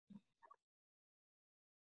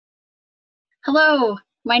Hello,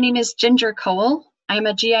 my name is Ginger Kowal. I'm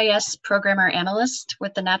a GIS Programmer Analyst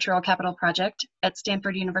with the Natural Capital Project at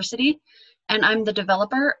Stanford University, and I'm the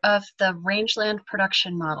developer of the Rangeland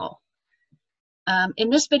Production Model.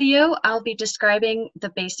 In this video, I'll be describing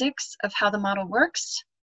the basics of how the model works,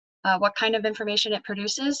 what kind of information it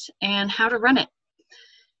produces, and how to run it.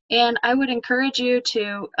 And I would encourage you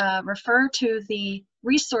to refer to the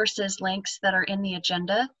resources links that are in the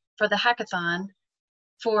agenda for the hackathon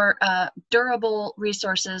for durable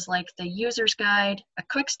resources like the user's guide, a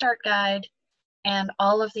quick start guide, and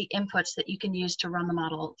all of the inputs that you can use to run the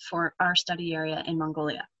model for our study area in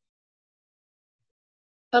Mongolia.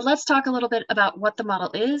 But let's talk a little bit about what the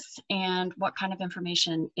model is and what kind of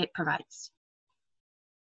information it provides.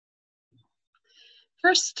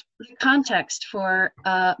 First, the context for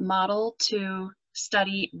a model to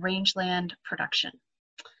study rangeland production.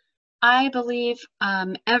 I believe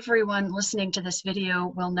everyone listening to this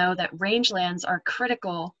video will know that rangelands are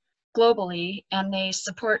critical globally, and they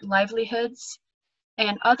support livelihoods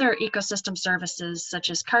and other ecosystem services such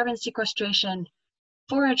as carbon sequestration,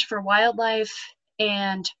 forage for wildlife,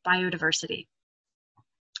 and biodiversity.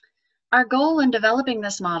 Our goal in developing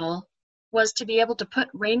this model was to be able to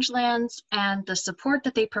put rangelands and the support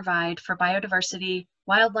that they provide for biodiversity,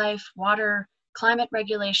 wildlife, water, climate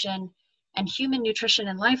regulation, and human nutrition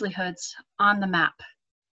and livelihoods on the map.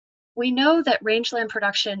 We know that rangeland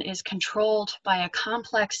production is controlled by a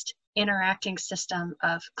complex interacting system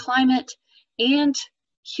of climate and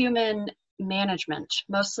human management,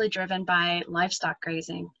 mostly driven by livestock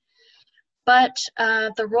grazing. But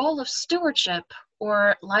the role of stewardship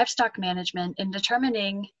or livestock management in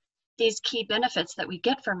determining these key benefits that we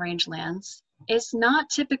get from rangelands is not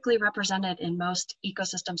typically represented in most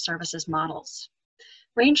ecosystem services models.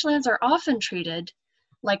 Rangelands are often treated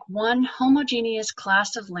like one homogeneous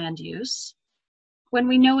class of land use, when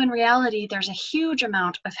we know in reality there's a huge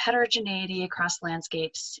amount of heterogeneity across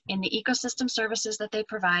landscapes in the ecosystem services that they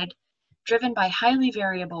provide, driven by highly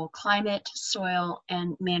variable climate, soil,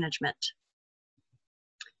 and management.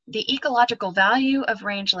 The ecological value of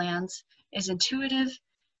rangelands is intuitive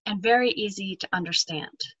and very easy to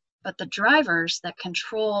understand, but the drivers that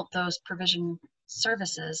control those provision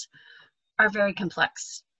services are very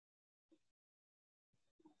complex.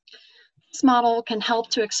 This model can help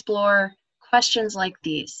to explore questions like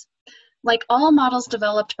these. Like all models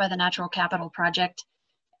developed by the Natural Capital Project,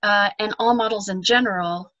 and all models in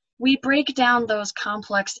general, we break down those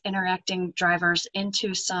complex interacting drivers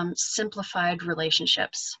into some simplified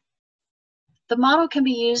relationships. The model can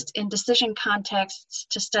be used in decision contexts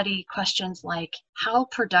to study questions like, how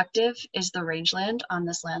productive is the rangeland on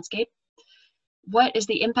this landscape? What is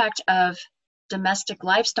the impact of domestic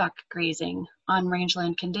livestock grazing on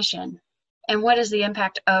rangeland condition? And what is the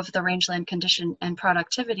impact of the rangeland condition and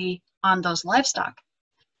productivity on those livestock?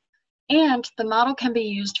 And the model can be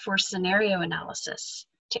used for scenario analysis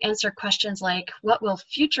to answer questions like, what will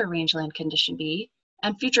future rangeland condition be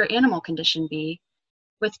and future animal condition be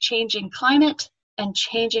with changing climate and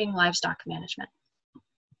changing livestock management?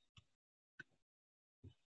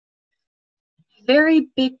 Very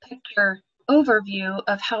big picture overview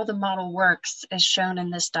of how the model works is shown in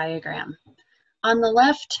this diagram. On the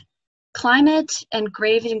left, climate and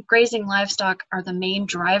grazing livestock are the main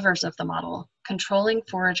drivers of the model, controlling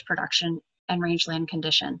forage production and rangeland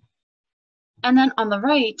condition. And then on the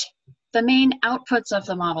right, the main outputs of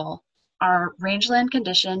the model are rangeland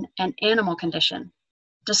condition and animal condition,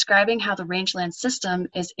 describing how the rangeland system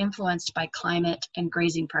is influenced by climate and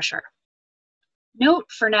grazing pressure. Note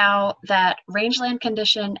for now that rangeland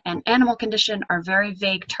condition and animal condition are very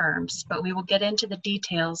vague terms, but we will get into the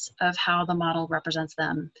details of how the model represents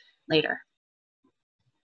them later.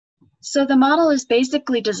 So the model is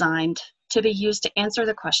basically designed to be used to answer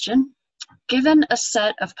the question, given a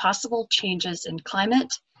set of possible changes in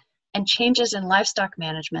climate and changes in livestock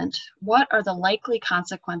management, what are the likely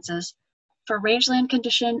consequences for rangeland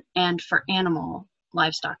condition and for animal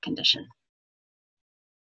livestock condition?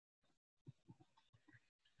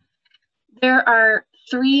 There are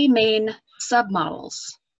three main submodels: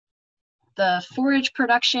 the forage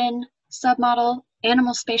production submodel,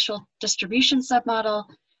 animal spatial distribution submodel,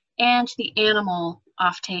 and the animal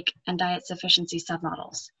offtake and diet sufficiency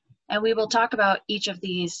submodels. And we will talk about each of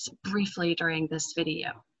these briefly during this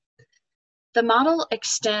video. The model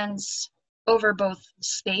extends over both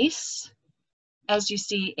space, as you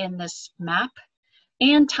see in this map,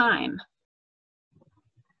 and time.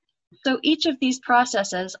 So each of these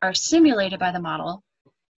processes are simulated by the model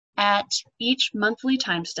at each monthly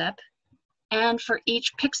time step and for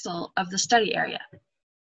each pixel of the study area.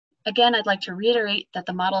 Again, I'd like to reiterate that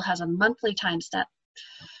the model has a monthly time step.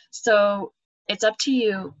 So It's up to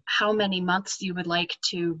you how many months you would like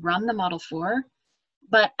to run the model for,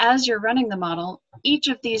 but as you're running the model, each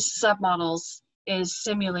of these submodels is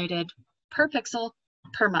simulated per pixel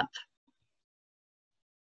per month.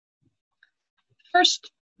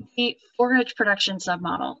 First, the forage production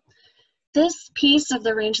submodel. This piece of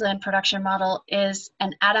the Rangeland Production Model is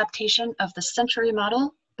an adaptation of the Century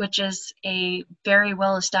model, which is a very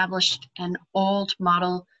well-established and old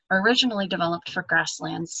model originally developed for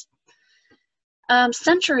grasslands.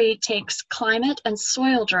 Century takes climate and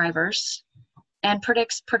soil drivers and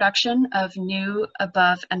predicts production of new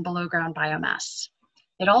above and below ground biomass.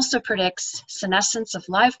 It also predicts senescence of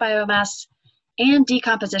live biomass and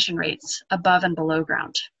decomposition rates above and below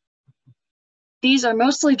ground. These are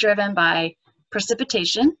mostly driven by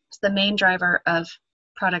precipitation, the main driver of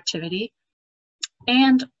productivity,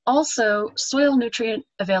 and also soil nutrient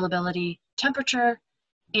availability, temperature,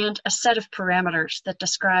 and a set of parameters that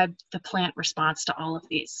describe the plant response to all of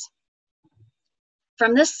these.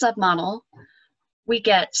 From this submodel, we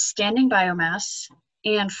get standing biomass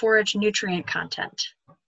and forage nutrient content.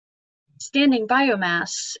 Standing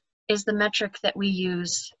biomass is the metric that we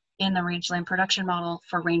use in the rangeland production model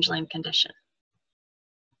for rangeland condition.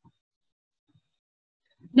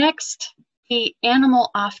 Next, the animal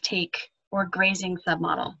offtake or grazing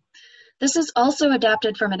submodel. This is also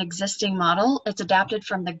adapted from an existing model. It's adapted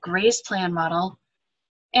from the graze plan model,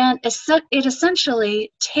 and it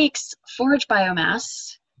essentially takes forage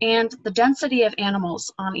biomass and the density of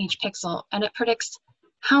animals on each pixel, and it predicts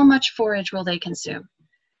how much forage will they consume.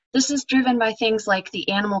 This is driven by things like the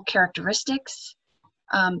animal characteristics,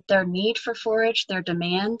 their need for forage, their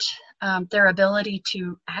demand, their ability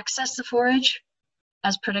to access the forage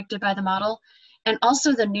as predicted by the model, and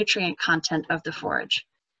also the nutrient content of the forage.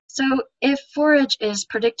 So if forage is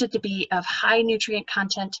predicted to be of high nutrient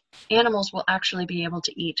content, animals will actually be able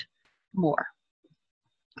to eat more.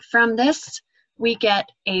 From this, we get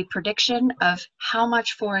a prediction of how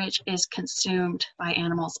much forage is consumed by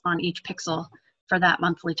animals on each pixel for that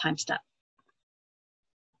monthly time step.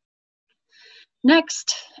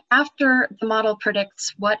 Next, after the model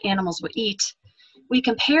predicts what animals will eat, we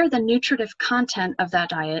compare the nutritive content of that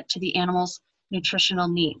diet to the animal's nutritional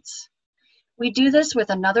needs. We do this with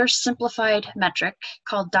another simplified metric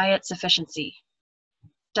called diet sufficiency.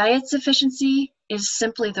 Diet sufficiency is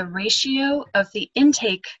simply the ratio of the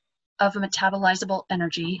intake of metabolizable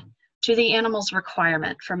energy to the animal's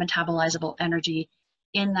requirement for metabolizable energy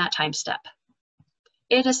in that time step.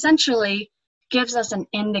 It essentially gives us an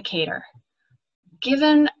indicator.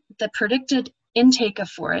 Given the predicted intake of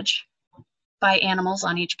forage by animals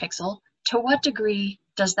on each pixel, to what degree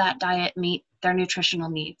does that diet meet their nutritional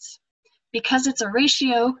needs? Because it's a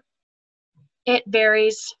ratio, it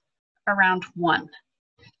varies around 1.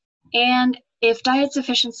 And if diet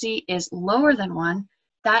sufficiency is lower than 1,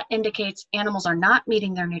 that indicates animals are not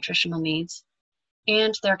meeting their nutritional needs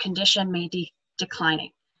and their condition may be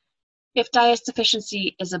declining. If diet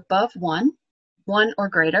sufficiency is above 1 or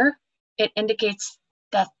greater, it indicates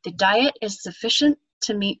that the diet is sufficient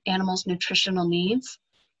to meet animals' nutritional needs,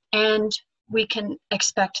 and we can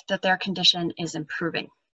expect that their condition is improving.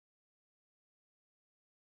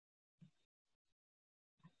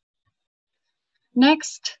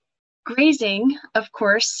 Next, grazing, of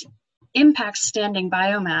course, impacts standing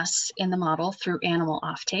biomass in the model through animal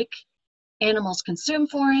offtake. Animals consume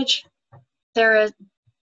forage. There's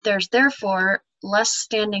therefore less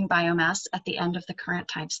standing biomass at the end of the current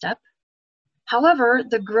time step. However,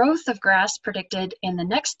 the growth of grass predicted in the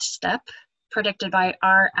next step, predicted by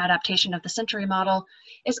our adaptation of the Century model,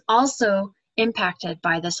 is also impacted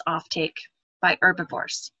by this offtake by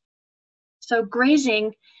herbivores. So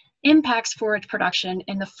grazing impacts forage production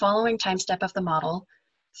in the following time step of the model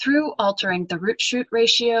through altering the root-shoot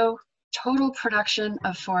ratio, total production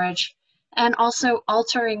of forage, and also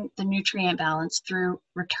altering the nutrient balance through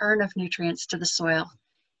return of nutrients to the soil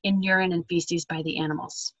in urine and feces by the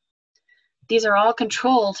animals. These are all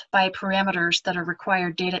controlled by parameters that are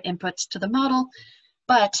required data inputs to the model,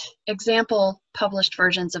 but example published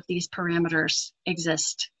versions of these parameters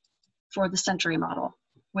exist for the Century model,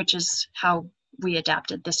 which is how we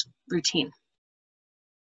adapted this routine.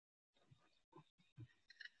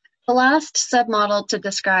 The last submodel to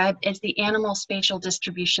describe is the animal spatial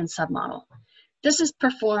distribution submodel. This is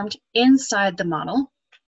performed inside the model,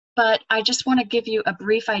 but I just want to give you a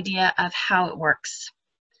brief idea of how it works.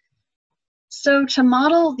 So to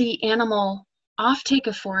model the animal offtake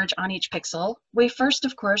of forage on each pixel, we first,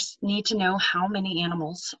 of course, need to know how many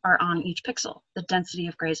animals are on each pixel, the density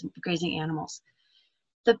of grazing animals.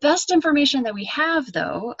 The best information that we have,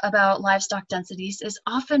 though, about livestock densities is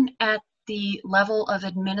often at the level of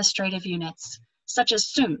administrative units, such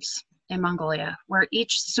as SUMs in Mongolia, where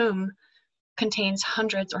each SUM contains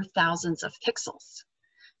hundreds or thousands of pixels.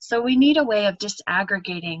 So we need a way of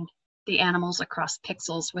disaggregating the animals across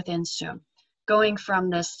pixels within SUM, going from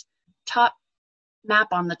this top map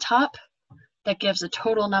on the top that gives a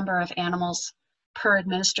total number of animals per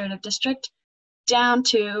administrative district down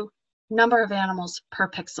to number of animals per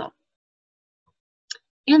pixel.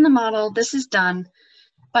 In the model, this is done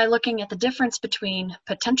by looking at the difference between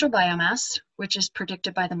potential biomass, which is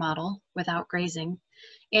predicted by the model without grazing,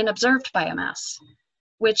 and observed biomass,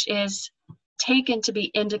 which is taken to be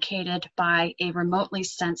indicated by a remotely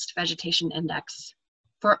sensed vegetation index.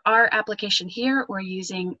 For our application here, we're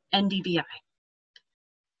using NDVI.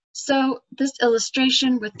 So this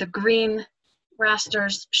illustration with the green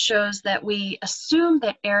rasters shows that we assume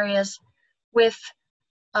that areas with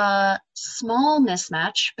a small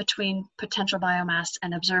mismatch between potential biomass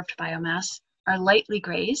and observed biomass are lightly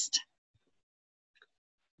grazed,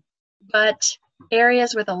 but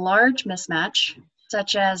areas with a large mismatch,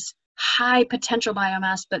 such as high potential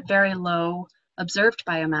biomass but very low observed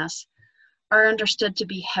biomass, are understood to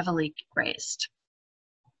be heavily grazed.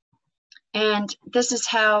 And this is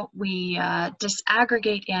how we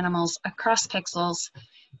disaggregate animals across pixels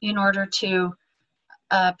in order to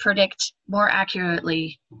predict more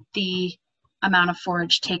accurately the amount of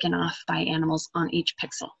forage taken off by animals on each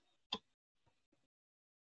pixel.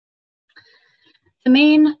 The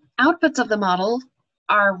main outputs of the model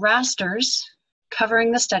are rasters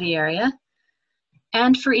covering the study area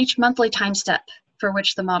and for each monthly time step for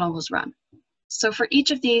which the model was run. So for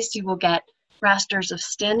each of these, you will get rasters of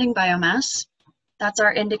standing biomass, that's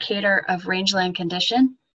our indicator of rangeland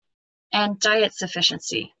condition, and diet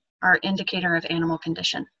sufficiency, our indicator of animal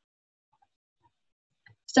condition.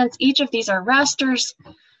 Since each of these are rasters,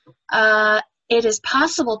 it is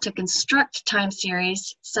possible to construct time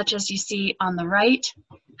series such as you see on the right.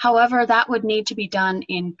 However, that would need to be done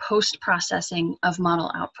in post-processing of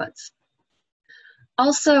model outputs.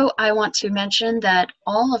 Also, I want to mention that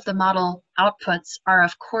all of the model outputs are,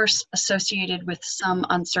 of course, associated with some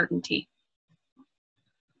uncertainty.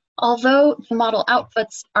 Although the model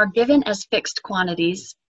outputs are given as fixed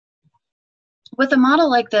quantities, with a model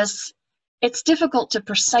like this, it's difficult to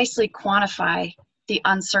precisely quantify the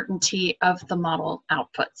uncertainty of the model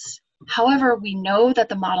outputs. However, we know that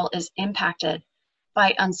the model is impacted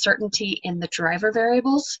by uncertainty in the driver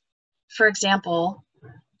variables. For example,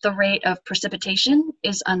 the rate of precipitation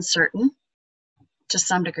is uncertain to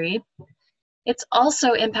some degree. It's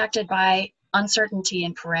also impacted by uncertainty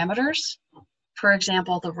in parameters. For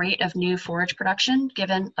example, the rate of new forage production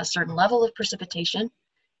given a certain level of precipitation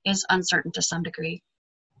is uncertain to some degree.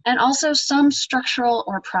 And also some structural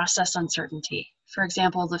or process uncertainty. For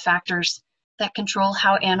example, the factors that control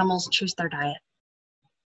how animals choose their diet.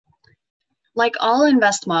 Like all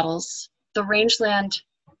INVEST models, the rangeland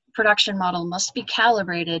production model must be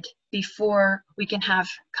calibrated before we can have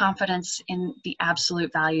confidence in the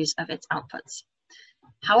absolute values of its outputs.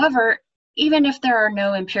 However, even if there are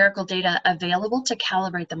no empirical data available to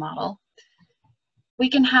calibrate the model, we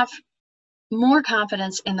can have more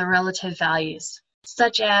confidence in the relative values,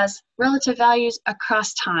 such as relative values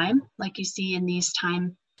across time, like you see in these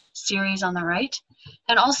time series on the right,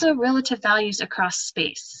 and also relative values across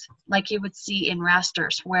space, like you would see in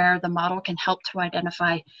rasters, where the model can help to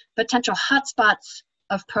identify potential hotspots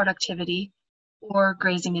of productivity or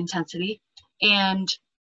grazing intensity and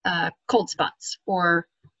cold spots or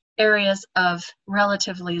areas of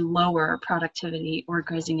relatively lower productivity or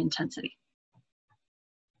grazing intensity.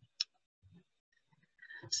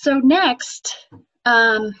 So next,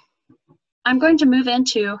 I'm going to move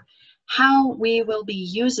into how we will be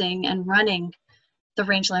using and running the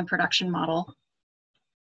rangeland production model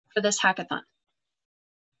for this hackathon.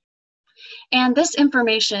 And this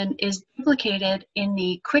information is duplicated in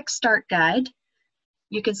the Quick Start Guide.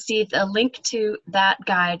 You can see the link to that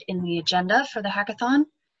guide in the agenda for the hackathon.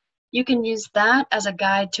 You can use that as a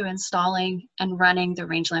guide to installing and running the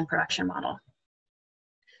rangeland production model.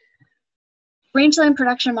 Rangeland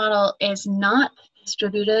production model is not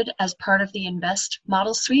distributed as part of the INVEST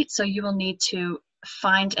model suite, so you will need to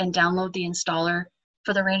find and download the installer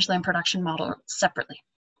for the rangeland production model separately.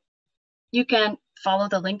 You can follow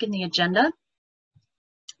the link in the agenda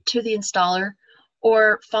to the installer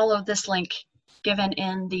or follow this link given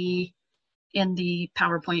in the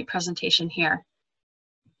PowerPoint presentation here.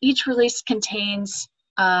 Each release contains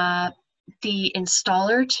the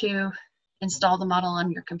installer to install the model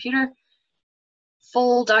on your computer,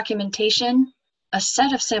 full documentation, a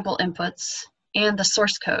set of sample inputs, and the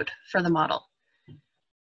source code for the model.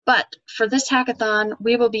 But for this hackathon,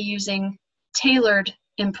 we will be using tailored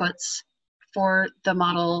inputs for the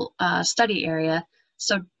model study area.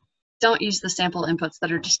 So don't use the sample inputs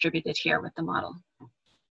that are distributed here with the model.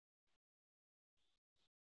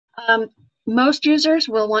 Most users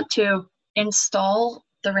will want to install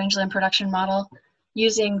the Rangeland Production Model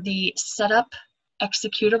using the setup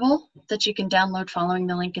executable that you can download following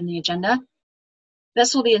the link in the agenda.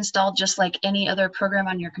 This will be installed just like any other program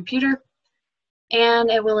on your computer, and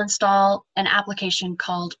it will install an application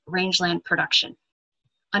called Rangeland Production.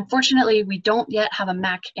 Unfortunately, we don't yet have a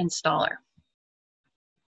Mac installer.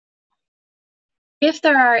 If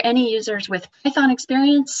there are any users with Python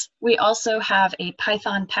experience, we also have a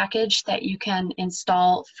Python package that you can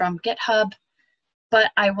install from GitHub,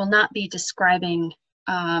 but I will not be describing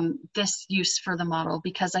this use for the model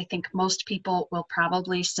because I think most people will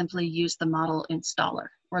probably simply use the model installer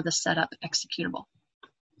or the setup executable.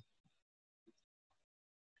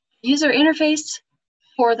 User interface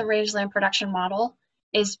for the Rangeland Production Model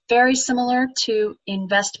is very similar to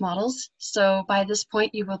INVEST models. So by this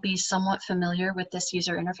point, you will be somewhat familiar with this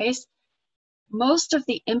user interface. Most of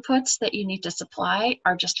the inputs that you need to supply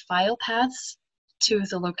are just file paths to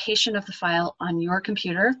the location of the file on your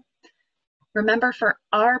computer. Remember, for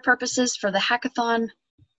our purposes for the hackathon,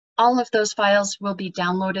 all of those files will be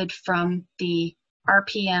downloaded from the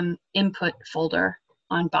RPM input folder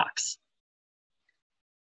on Box.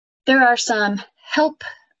 There are some help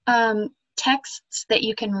texts that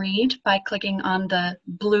you can read by clicking on the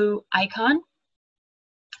blue icon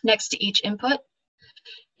next to each input,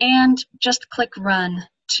 and just click Run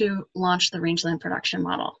to launch the Rangeland Production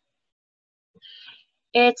Model.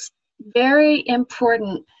 It's very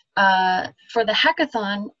important for the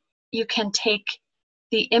hackathon, you can take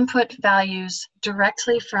the input values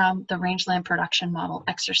directly from the Rangeland Production Model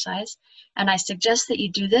exercise, and I suggest that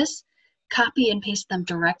you do this, copy and paste them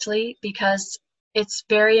directly, because it's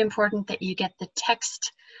very important that you get the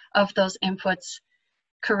text of those inputs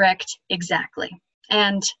correct exactly.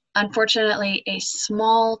 And unfortunately, a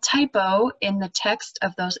small typo in the text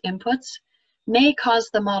of those inputs may cause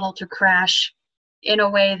the model to crash in a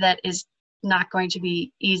way that is not going to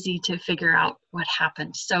be easy to figure out what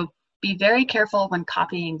happened. So be very careful when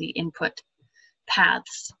copying the input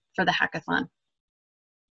paths for the hackathon.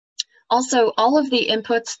 Also, all of the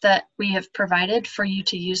inputs that we have provided for you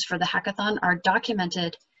to use for the hackathon are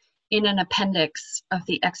documented in an appendix of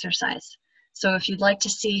the exercise. So if you'd like to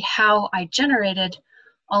see how I generated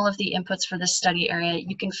all of the inputs for this study area,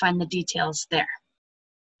 you can find the details there.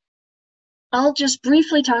 I'll just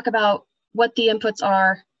briefly talk about what the inputs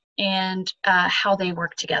are and how they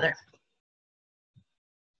work together.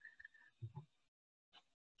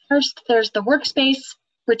 First, there's the workspace,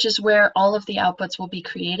 which is where all of the outputs will be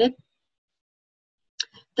created.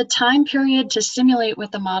 The time period to simulate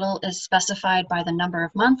with the model is specified by the number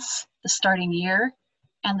of months, the starting year,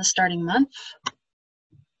 and the starting month.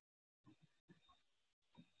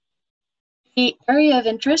 The area of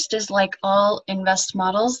interest is like all INVEST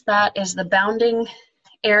models. That is the bounding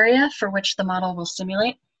area for which the model will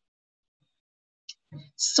simulate.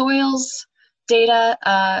 Soils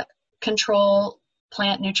data control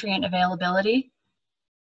plant nutrient availability.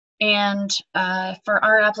 And for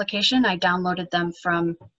our application, I downloaded them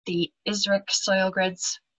from the ISRIC Soil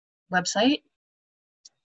Grids website.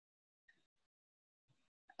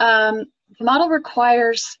 The model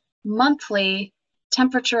requires monthly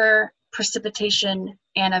temperature, precipitation,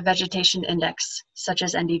 and a vegetation index, such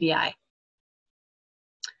as NDVI.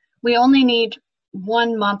 We only need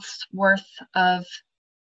 1 month's worth of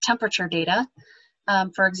temperature data.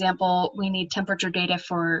 For example, we need temperature data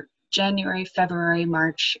for January, February,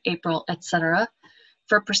 March, April, etc.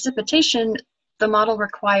 For precipitation, the model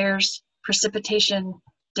requires precipitation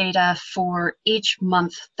data for each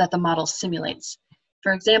month that the model simulates.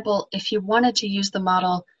 For example, if you wanted to use the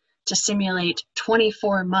model to simulate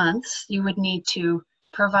 24 months, you would need to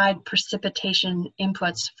provide precipitation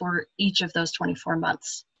inputs for each of those 24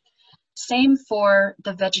 months. Same for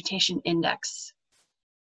the vegetation index.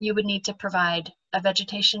 You would need to provide a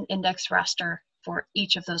vegetation index raster for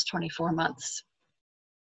each of those 24 months.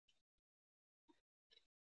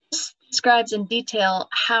 This describes in detail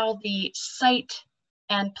how the site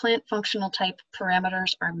and plant functional type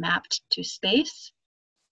parameters are mapped to space.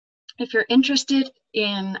 If you're interested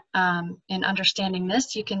in understanding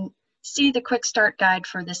this, you can see the quick start guide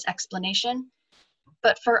for this explanation.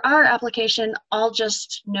 But for our application, I'll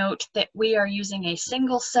just note that we are using a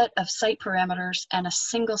single set of site parameters and a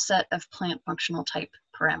single set of plant functional type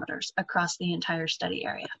parameters across the entire study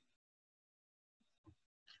area.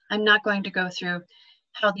 I'm not going to go through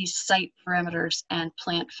how these site parameters and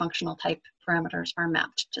plant functional type parameters are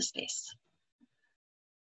mapped to space.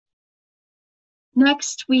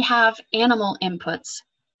 Next, we have animal inputs.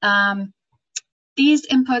 These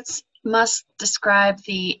inputs must describe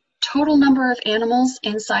the total number of animals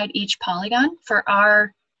inside each polygon. For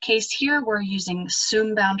our case here, we're using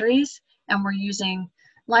SUM boundaries, and we're using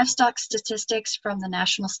livestock statistics from the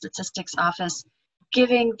National Statistics Office,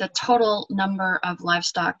 giving the total number of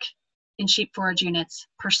livestock in sheep forage units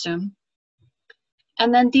per SUM.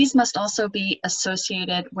 And then these must also be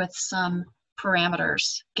associated with some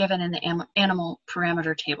parameters given in the animal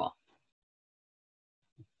parameter table.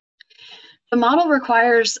 The model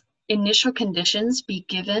requires initial conditions be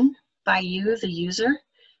given by you, the user.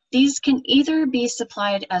 These can either be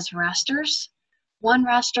supplied as rasters, one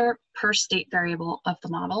raster per state variable of the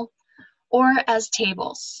model, or as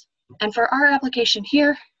tables. And for our application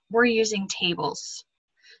here, we're using tables.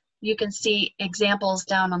 You can see examples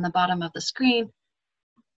down on the bottom of the screen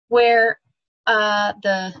where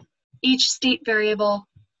each state variable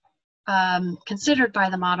considered by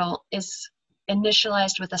the model is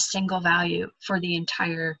initialized with a single value for the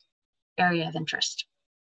entire area of interest.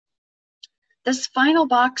 This final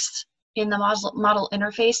box in the model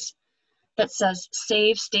interface that says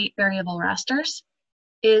Save State Variable Rasters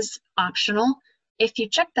is optional. If you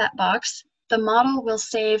check that box, the model will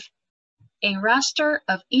save a raster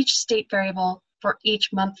of each state variable for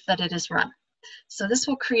each month that it is run. So this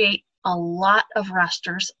will create a lot of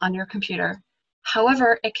rasters on your computer.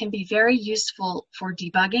 However, it can be very useful for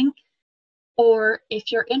debugging, or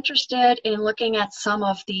if you're interested in looking at some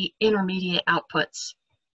of the intermediate outputs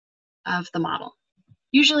of the model.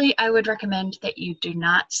 Usually I would recommend that you do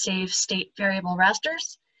not save state variable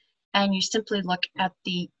rasters and you simply look at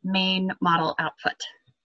the main model output.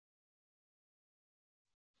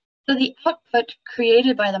 So the output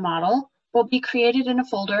created by the model will be created in a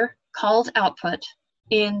folder called output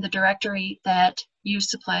in the directory that you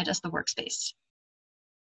supplied as the workspace.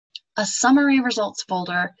 A summary results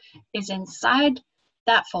folder is inside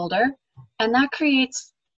that folder, and that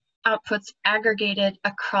creates outputs aggregated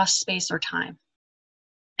across space or time.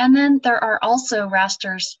 And then there are also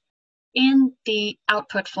rasters in the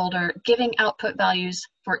output folder giving output values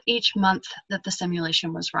for each month that the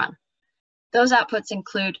simulation was run. Those outputs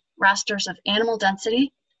include rasters of animal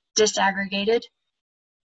density, disaggregated,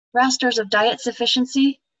 rasters of diet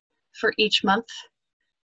sufficiency for each month,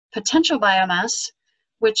 potential biomass,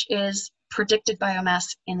 which is predicted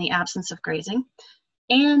biomass in the absence of grazing,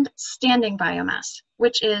 and standing biomass,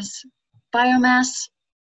 which is biomass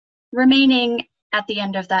remaining at the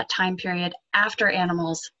end of that time period after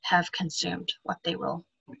animals have consumed what they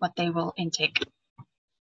will intake.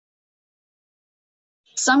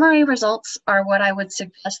 Summary results are what I would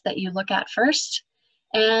suggest that you look at first.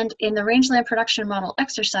 And in the Rangeland Production Model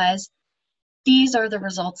exercise, these are the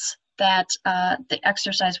results that the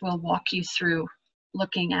exercise will walk you through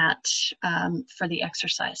looking at for the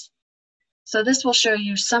exercise. So this will show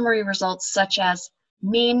you summary results such as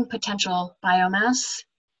mean potential biomass,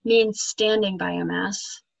 mean standing biomass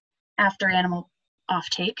after animal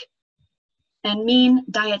offtake, and mean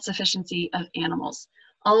diet sufficiency of animals.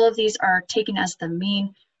 All of these are taken as the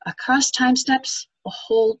mean across time steps, the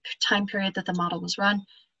whole time period that the model was run,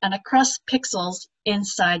 and across pixels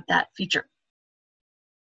inside that feature.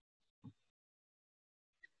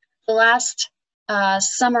 The last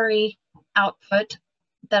summary output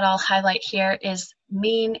that I'll highlight here is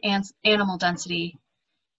mean animal density.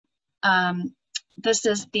 This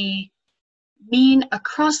is the mean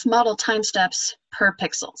across model time steps per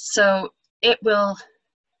pixel. So it will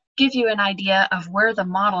give you an idea of where the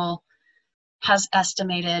model has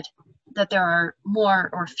estimated that there are more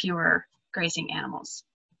or fewer grazing animals.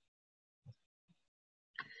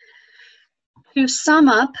 To sum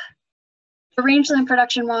up, the Rangeland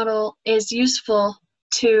Production Model is useful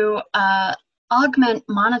to augment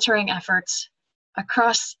monitoring efforts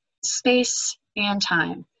across space and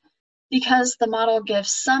time, because the model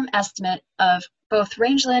gives some estimate of both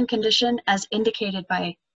rangeland condition as indicated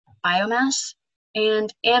by biomass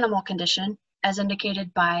and animal condition as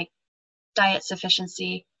indicated by diet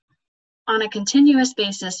sufficiency on a continuous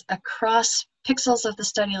basis across pixels of the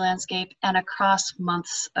study landscape and across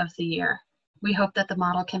months of the year. We hope that the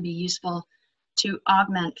model can be useful to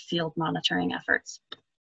augment field monitoring efforts.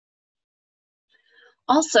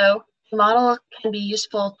 Also, the model can be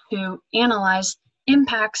useful to analyze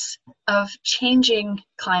impacts of changing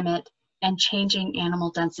climate and changing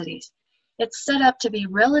animal densities. It's set up to be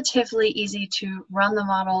relatively easy to run the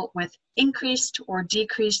model with increased or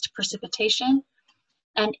decreased precipitation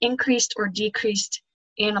and increased or decreased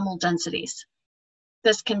animal densities.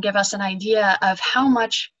 this can give us an idea of how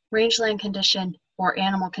much rangeland condition or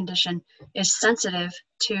animal condition is sensitive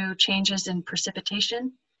to changes in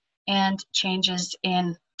precipitation and changes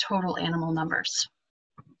in total animal numbers.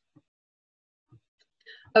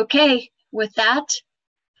 Okay, with that,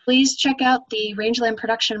 please check out the Rangeland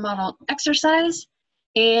Production Model exercise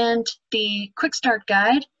and the Quick Start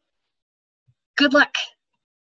Guide. Good luck!